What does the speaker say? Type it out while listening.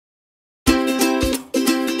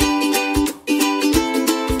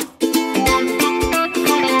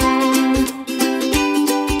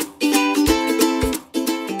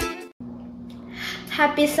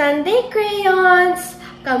Happy Sunday, crayons!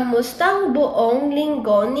 Kamusta ang buong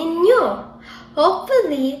linggo ninyo?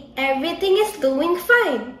 Hopefully, everything is doing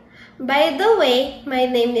fine. By the way, my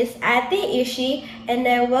name is Ate Ishi and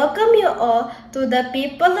I welcome you all to the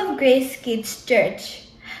People of Grace Kids Church.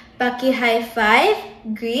 Paki-high five,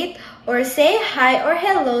 greet, or say hi or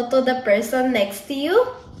hello to the person next to you.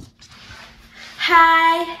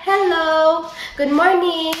 Hi! Hello! Good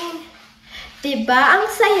morning! Diba ang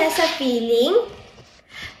saya sa feeling?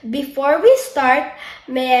 Before we start,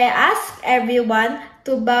 may I ask everyone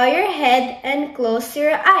to bow your head and close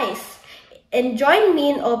your eyes and join me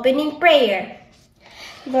in opening prayer.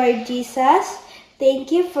 Lord Jesus, thank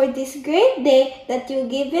you for this great day that you've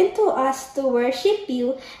given to us to worship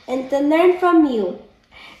you and to learn from you.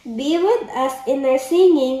 Be with us in our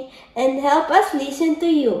singing and help us listen to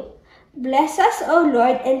you. Bless us, O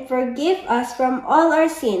Lord, and forgive us from all our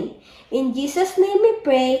sin. In Jesus' name we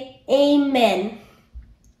pray, Amen.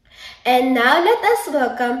 And now let us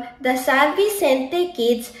welcome the San Vicente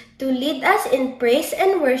kids to lead us in praise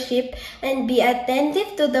and worship and be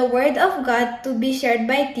attentive to the Word of God to be shared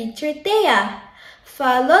by Teacher Thea,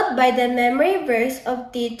 followed by the memory verse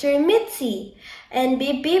of Teacher Mitzi, and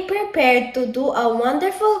be prepared to do a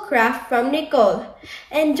wonderful craft from Nicole.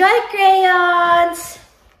 Enjoy, crayons!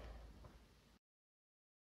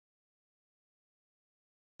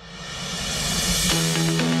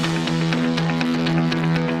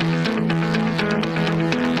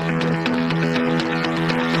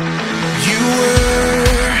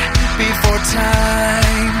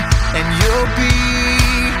 Time, and you'll be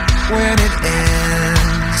when it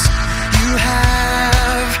ends. You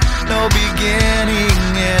have no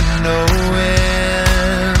beginning and no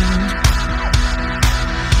end.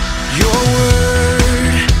 Your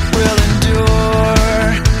word will endure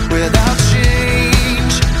without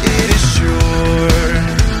change. It is sure.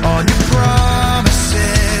 On your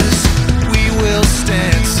promises we will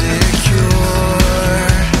stand secure.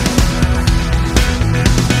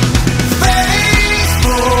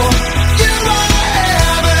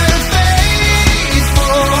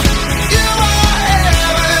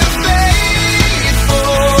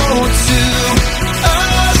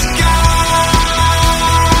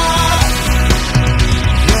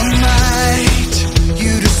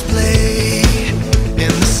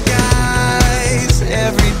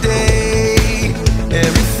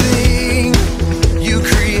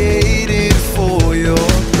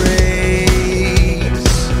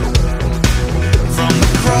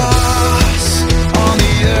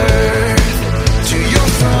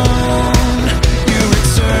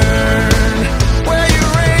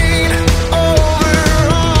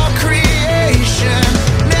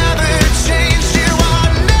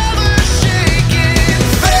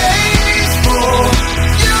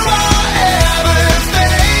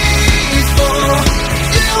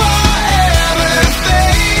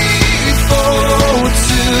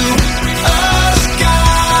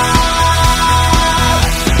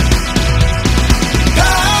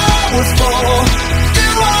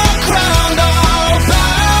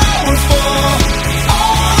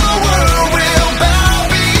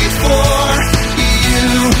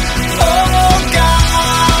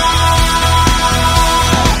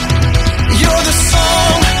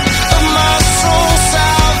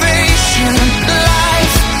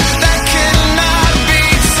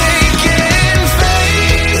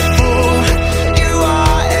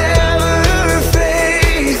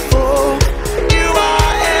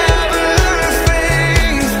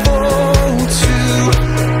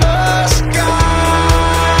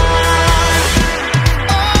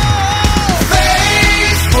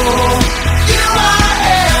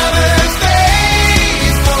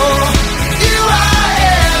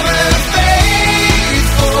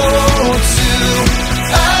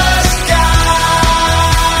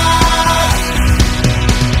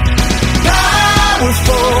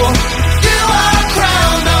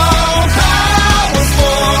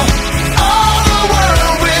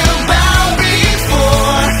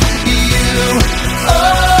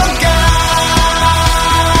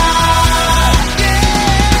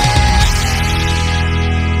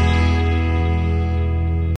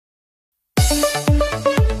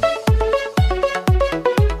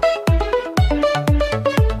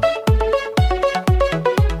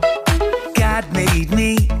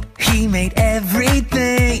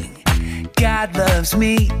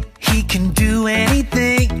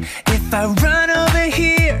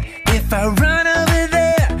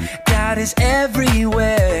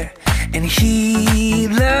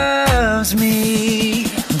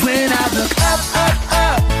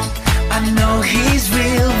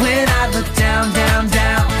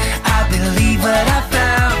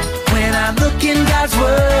 God's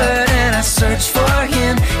word and I search for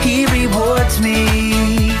him, he rewards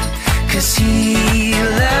me, 'cause he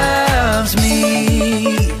loves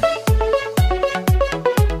me.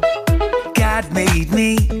 God made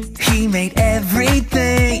me, he made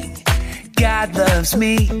everything. God loves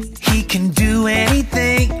me, he can do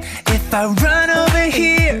anything. If I run over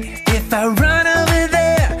here, if I run over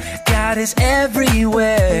there, God is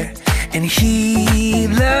everywhere, and he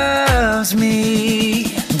loves me.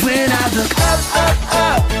 When I look up, up,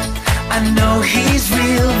 up, I know he's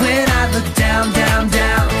real. When I look down, down,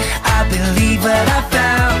 down, I believe what I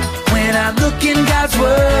found. When I look in God's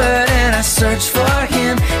word and I search for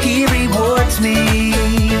him, he rewards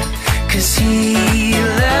me, 'cause he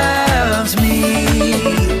loves me.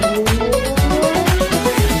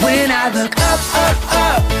 When I look up, up,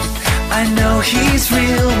 up, I know he's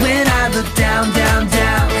real. When I look down, down,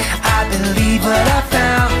 down, I believe what I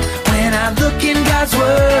found. When I look in God's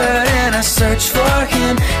word and I search for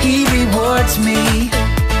him, he rewards me,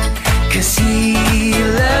 'cause he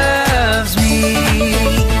loves me,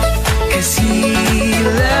 'cause he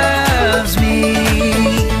loves me,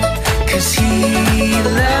 'cause he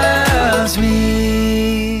loves me.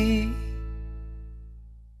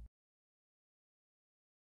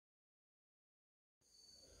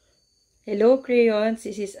 Hello crayons,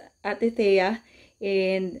 this is Ate Thea,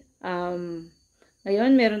 and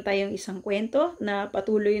ngayon meron tayong isang kwento na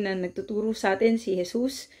patuloy na nagtuturo sa atin si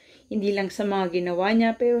Jesus, hindi lang sa mga ginawa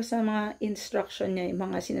niya pero sa mga instruction niya, yung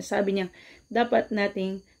mga sinasabi niya dapat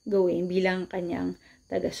nating gawin bilang kanyang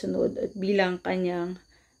tagasunod at bilang kanyang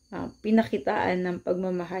pinakitaan ng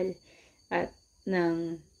pagmamahal at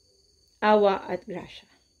ng awa at grasya.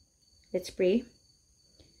 Let's pray.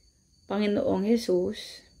 Panginoong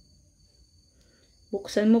Jesus,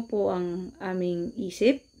 buksan mo po ang aming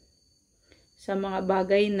isip sa mga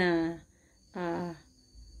bagay na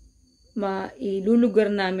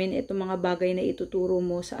mailulugar namin itong mga bagay na ituturo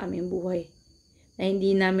mo sa aming buhay. Na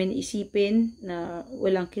hindi namin isipin na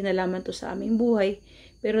walang kinalaman to sa aming buhay,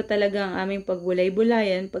 pero talagang aming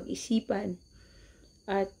pagbulay-bulayan, pag-isipan,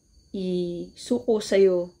 at isuko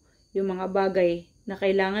sa'yo yung mga bagay na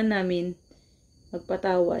kailangan namin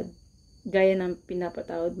magpatawad, gaya ng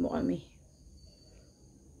pinapatawad mo kami.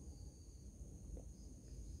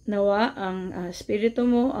 Nawa ang Espiritu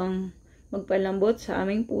mo ang magpalambot sa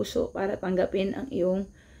aming puso para tanggapin ang iyong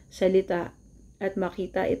salita at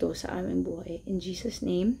makita ito sa aming buhay. In Jesus'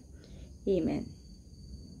 name, Amen.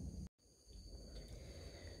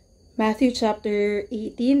 Matthew chapter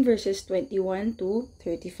 18 verses 21 to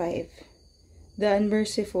 35. The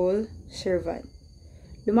Unmerciful Servant.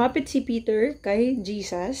 Lumapit si Peter kay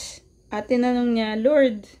Jesus at tinanong niya,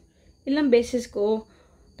 Lord, ilang beses ko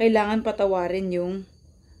kailangan patawarin yung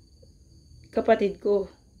kapatid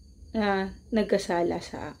ko na nagkasala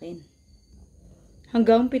sa akin?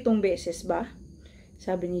 Hanggang 7 beses ba?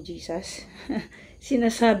 Sabi ni Jesus.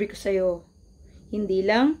 Sinasabi ko sa'yo, hindi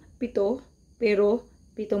lang 7, pero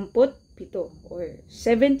 77 or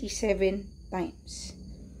 77 times.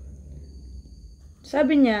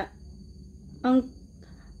 Sabi niya, ang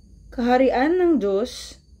kaharian ng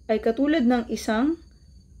Diyos ay katulad ng isang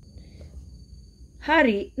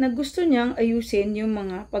hari na gusto niyang ayusin yung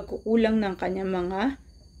mga pagkukulang ng kanyang mga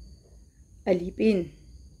alipin.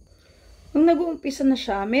 Nung nag-uumpisa na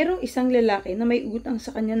siya, merong isang lalaki na may utang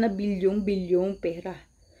sa kanya na bilyong-bilyong pera.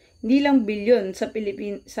 Hindi lang bilyon sa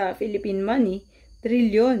Philippine money,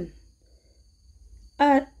 trilyon.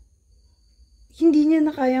 At hindi niya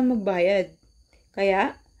na kaya magbayad.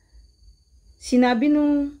 Kaya sinabi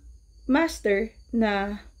nung master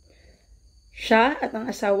na siya at ang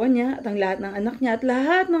asawa niya at ang lahat ng anak niya at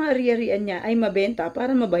lahat ng ari-arian niya ay mabenta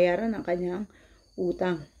para mabayaran ang kanyang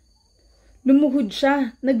utang. Lumuhod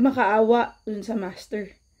siya, nagmakaawa dun sa master.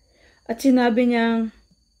 At sinabi niyang,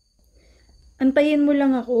 antayin mo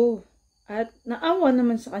lang ako. At naawa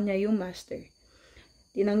naman sa kanya yung master.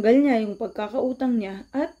 Tinanggal niya yung pagkakautang niya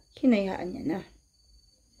at hinayaan niya na.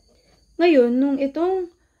 Ngayon, nung itong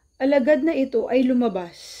alagad na ito ay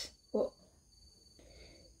lumabas,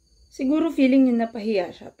 siguro feeling niya napahiya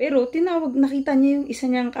siya. Pero nakita niya yung isa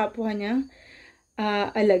niyang kapwa niyang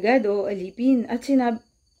alagad o alipin.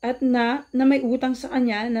 At na may utang sa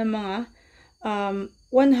kanya ng mga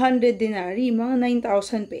 100 denari, mga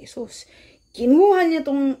 9,000 pesos. Kinuha niya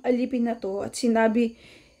tong alipin na to at sinabi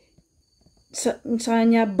sa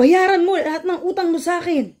kanya, bayaran mo lahat ng utang mo sa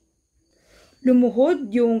akin. Lumuhod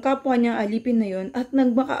yung kapwa niyang alipin na yon at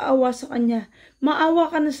nagmakaawa sa kanya. Maawa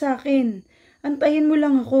ka na sa akin. Antayin mo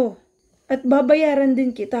lang ako. At babayaran din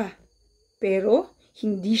kita. Pero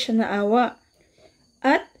hindi siya naawa.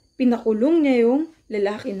 At pinakulong niya yung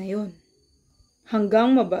lalaki na yon.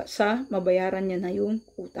 hanggang mabayaran niya na yung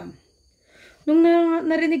utang. Nung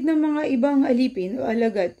narinig ng mga ibang alipin o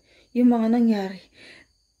alagad yung mga nangyari,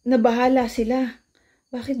 nabahala sila.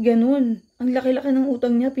 Bakit ganun? Ang laki-laki ng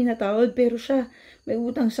utang niya, pinatawad, pero siya, may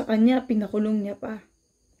utang sa kanya, pinakulong niya pa.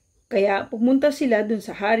 Kaya pumunta sila dun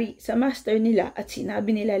sa hari, sa master nila, at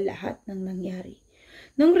sinabi nila lahat ng nangyari.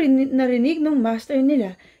 Nung narinig ng master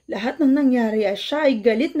nila lahat ng nangyari, siya ay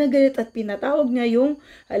galit na galit at pinatawag niya yung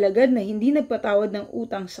alagad na hindi nagpatawad ng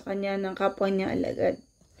utang sa kanya ng kapwa niya alagad.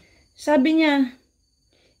 Sabi niya,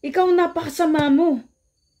 ikaw napakasama mo.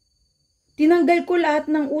 Tinanggal ko lahat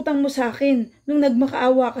ng utang mo sa akin nung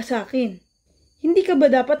nagmakaawa ka sa akin. Hindi ka ba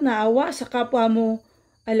dapat naawa sa kapwa mo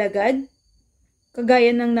alagad?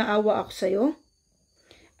 Kagaya ng naawa ako sa'yo?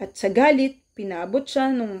 At sa galit, pinabot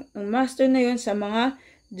siya ng master na yon sa mga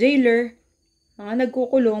jailer, mga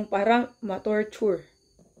nagkukulong para ma-torture.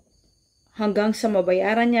 Hanggang sa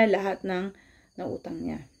mabayaran niya lahat ng utang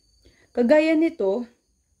niya. Kagaya nito,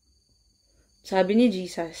 sabi ni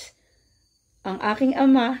Jesus, ang aking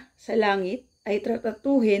Ama sa langit ay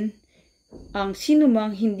tratatuhin ang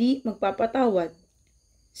sinumang hindi magpapatawad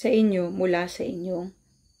sa inyo mula sa inyong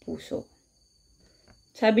puso.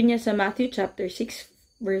 Sabi niya sa Matthew chapter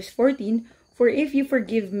 6 verse 14, for if you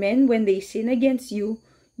forgive men when they sin against you,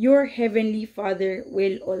 your heavenly Father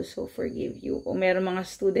will also forgive you. Kung meron mga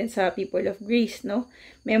students sa People of Grace, no?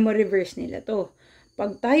 Memory verse nila to.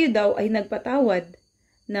 Pag tayo daw ay nagpatawad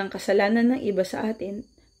ng kasalanan ng iba sa atin,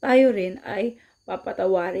 tayo rin ay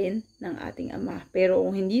papatawarin ng ating Ama. Pero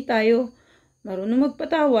kung hindi tayo marunong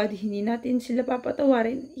magpatawad, hindi natin sila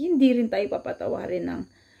papatawarin, hindi rin tayo papatawarin ng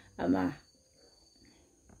Ama.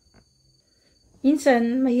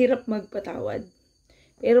 Minsan, mahirap magpatawad.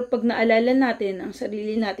 Pero pag naalala natin ang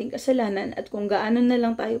sarili nating kasalanan at kung gaano na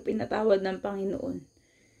lang tayo pinatawad ng Panginoon,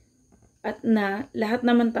 at na lahat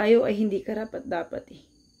naman tayo ay hindi karapat-dapat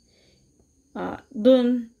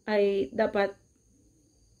doon ay dapat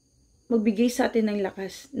magbigay sa atin ng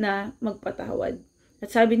lakas na magpatawad. At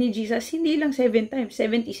sabi ni Jesus, hindi lang 7 times,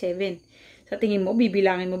 77. Sa tingin mo,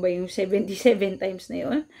 bibilangin mo ba yung 77 times na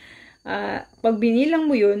yun? Pag binilang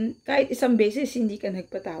mo yun, kahit isang beses, hindi ka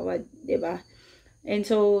nagpatawad. 'Di ba? And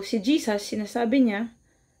so, si Jesus, sinasabi niya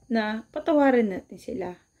na patawarin natin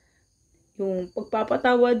sila. Yung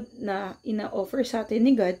pagpapatawad na ina-offer sa atin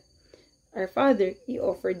ni God, our Father,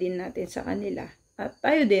 i-offer din natin sa kanila. At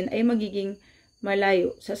tayo din ay magiging malaya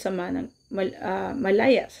sa sama ng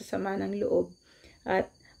loob at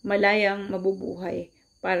malayang mabubuhay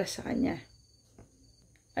para sa Kanya.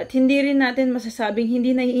 At hindi rin natin masasabing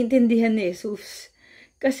hindi naiintindihan ni Jesus.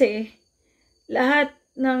 Kasi lahat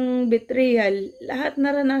ng betrayal, lahat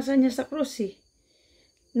naranasan niya sa krus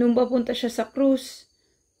Nung papunta siya sa krus,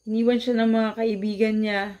 iniwan siya ng mga kaibigan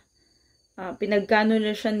niya, pinagkano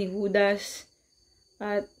na siya ni Judas,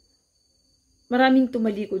 at maraming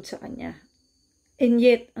tumalikod sa kanya. And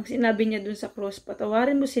yet, ang sinabi niya dun sa cross,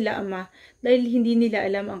 patawarin mo sila, Ama, dahil hindi nila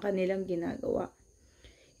alam ang kanilang ginagawa.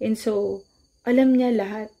 And so, alam niya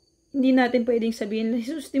lahat. Hindi natin pwedeng sabihin,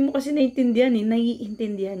 Jesus, di mo kasi naiintindihan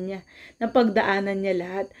naiintindihan niya. Napagdaanan niya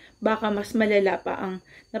lahat. Baka mas malala pa ang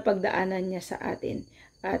napagdaanan niya sa atin.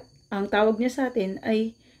 At ang tawag niya sa atin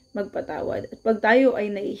ay magpatawad. At pag tayo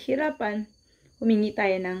ay nahihirapan, humingi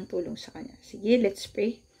tayo ng tulong sa Kanya. Sige, let's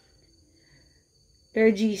pray.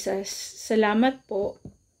 Lord Jesus, salamat po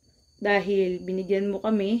dahil binigyan mo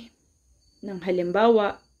kami ng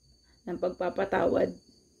halimbawa ng pagpapatawad.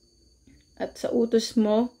 At sa utos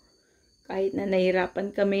mo, kahit na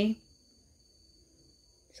nahirapan kami,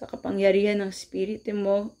 sa kapangyarihan ng Espiritu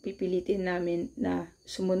mo, pipilitin namin na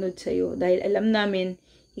sumunod sa iyo. Dahil alam namin,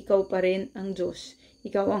 ikaw pa rin ang Diyos.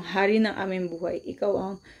 Ikaw ang hari ng aming buhay. Ikaw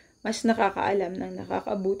ang mas nakakaalam ng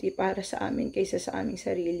nakakabuti para sa amin kaysa sa aming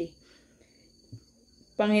sarili.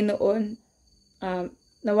 Panginoon,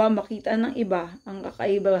 nawa makita ng iba ang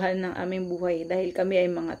kakaibahan ng aming buhay dahil kami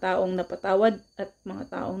ay mga taong napatawad at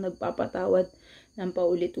mga taong nagpapatawad ng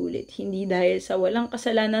paulit-ulit. Hindi dahil sa walang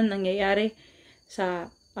kasalanan nangyayari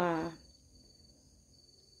sa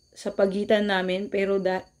pagitan namin, pero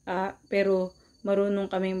marunong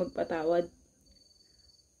kaming magpatawad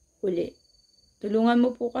uli. Tulungan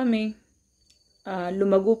mo po kami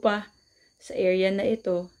lumago pa sa area na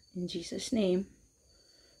ito. In Jesus' name,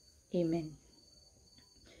 Amen.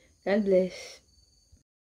 God bless.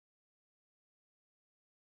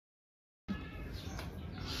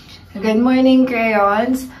 Good morning,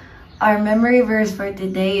 crayons. Our memory verse for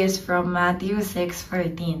today is from Matthew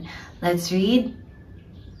 6:14. Let's read.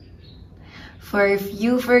 For if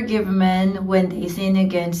you forgive men when they sin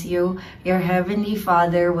against you, your heavenly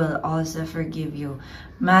Father will also forgive you.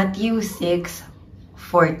 Matthew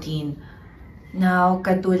 6:14. Now,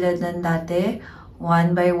 katulad ng dati,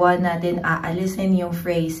 one by one natin aalisin yung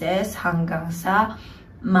phrases hanggang sa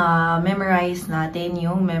ma-memorize natin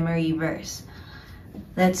yung memory verse.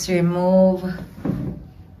 Let's remove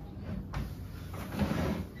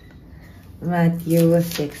Matthew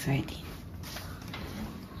 6:13.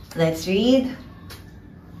 Let's read.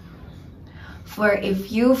 For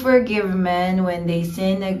if you forgive men when they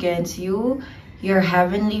sin against you, your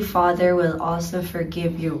heavenly Father will also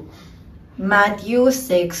forgive you. Matthew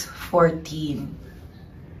 6:14.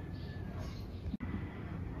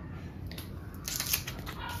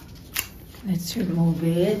 Let's remove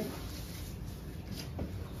it.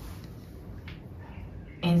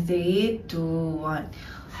 In 3, 2, 1.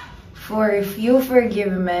 For if you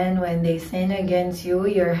forgive men when they sin against you,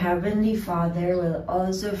 your heavenly Father will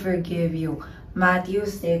also forgive you. Matthew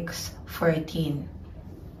 6:14.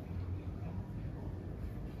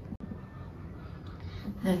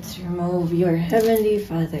 Let's remove your heavenly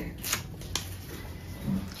Father.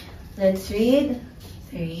 Let's read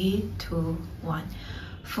 3, 2, 1.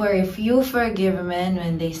 For if you forgive men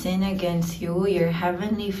when they sin against you, your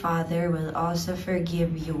heavenly Father will also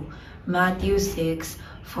forgive you. Matthew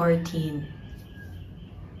 6:14.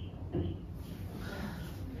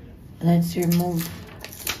 Let's remove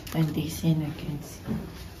when they sin against you.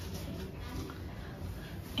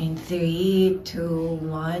 In 3, 2,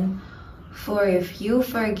 1. For if you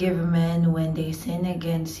forgive men when they sin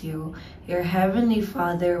against you, your heavenly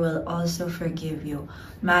Father will also forgive you.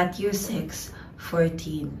 Matthew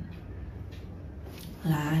 6:14.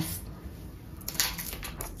 Last.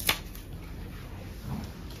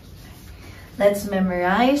 Let's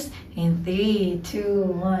memorize in 3,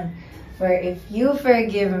 2, 1. For if you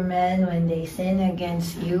forgive men when they sin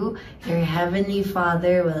against you, your heavenly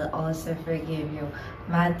Father will also forgive you.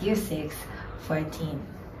 Matthew 6:14.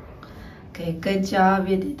 Okay, good job.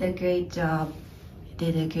 You did a great job. You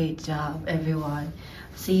did a great job, everyone.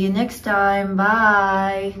 See you next time.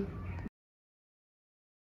 Bye.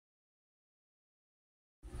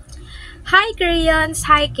 Hi crayons!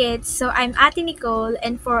 Hi kids! So I'm Ate Nicole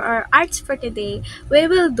and for our arts for today, we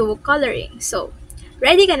will do coloring. So,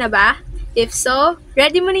 ready ka na ba? If so,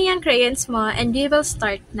 ready mo na yung crayons mo and we will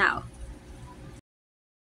start now.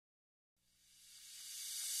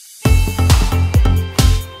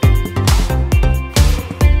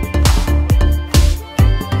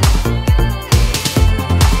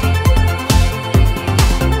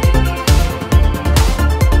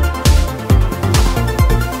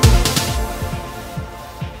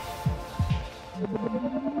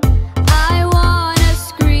 I wanna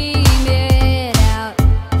scream it out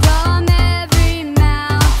from every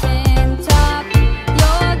mountain top.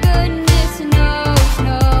 Your goodness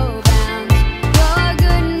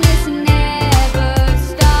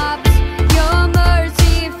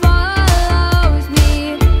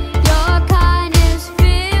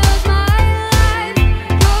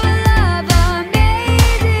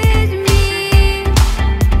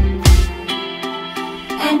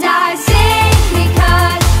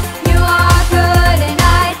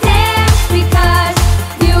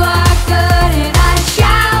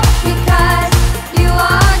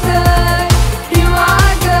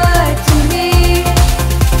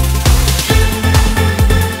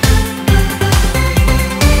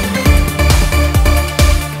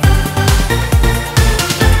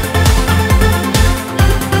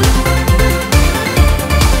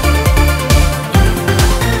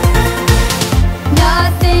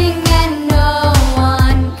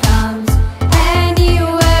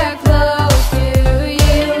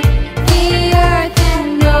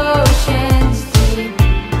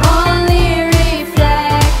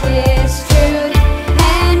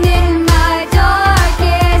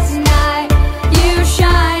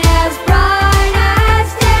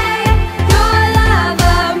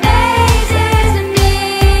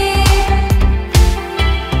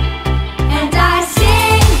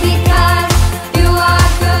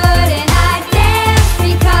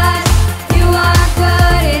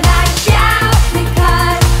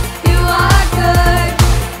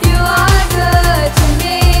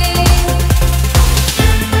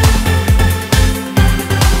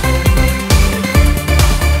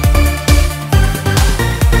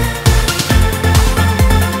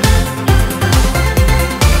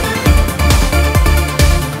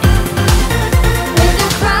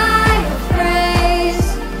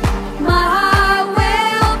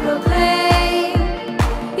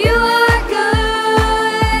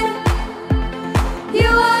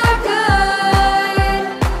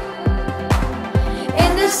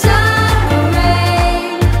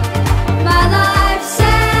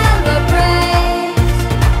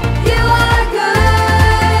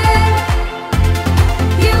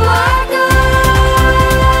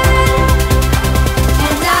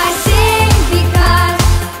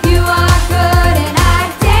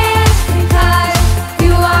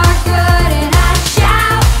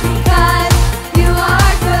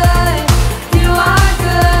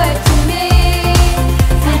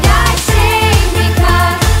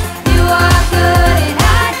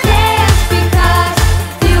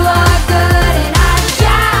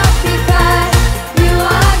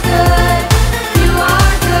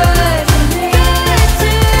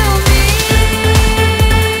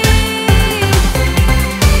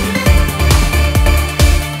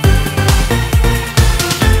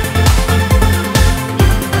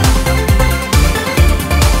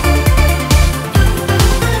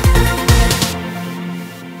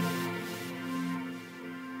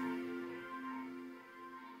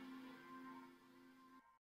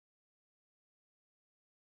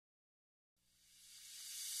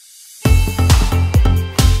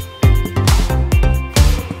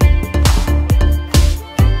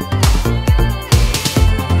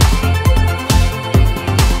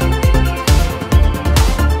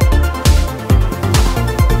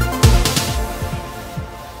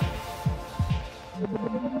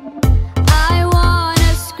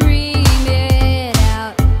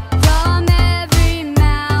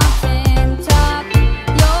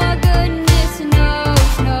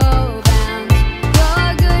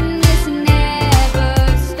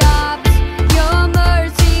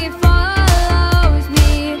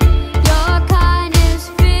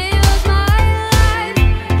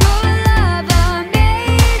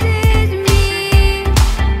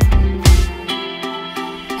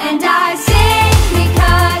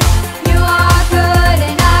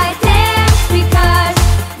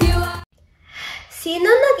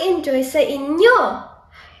nag-enjoy sa inyo.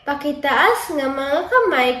 Pakitaas nga mga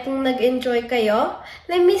kamay kung nag-enjoy kayo.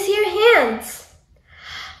 Let me see your hands.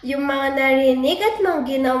 Yung mga narinig at mga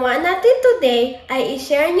ginawa natin today ay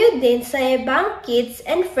i-share nyo din sa ibang kids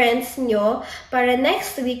and friends nyo para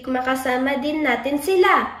next week makasama din natin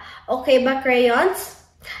sila. Okay ba, crayons?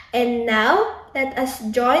 And now, let us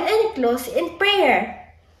join and close in prayer.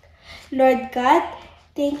 Lord God,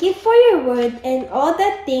 thank you for your word and all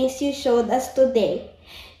the things you showed us today.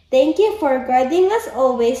 Thank you for guiding us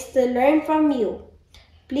always to learn from you.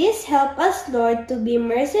 Please help us, Lord, to be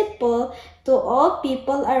merciful to all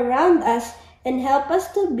people around us and help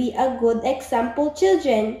us to be a good example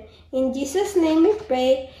children. In Jesus' name we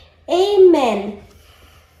pray. Amen.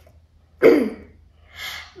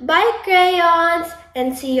 Bye, crayons,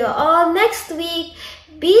 and see you all next week.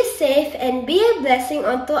 Be safe and be a blessing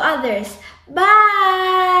unto others.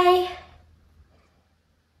 Bye!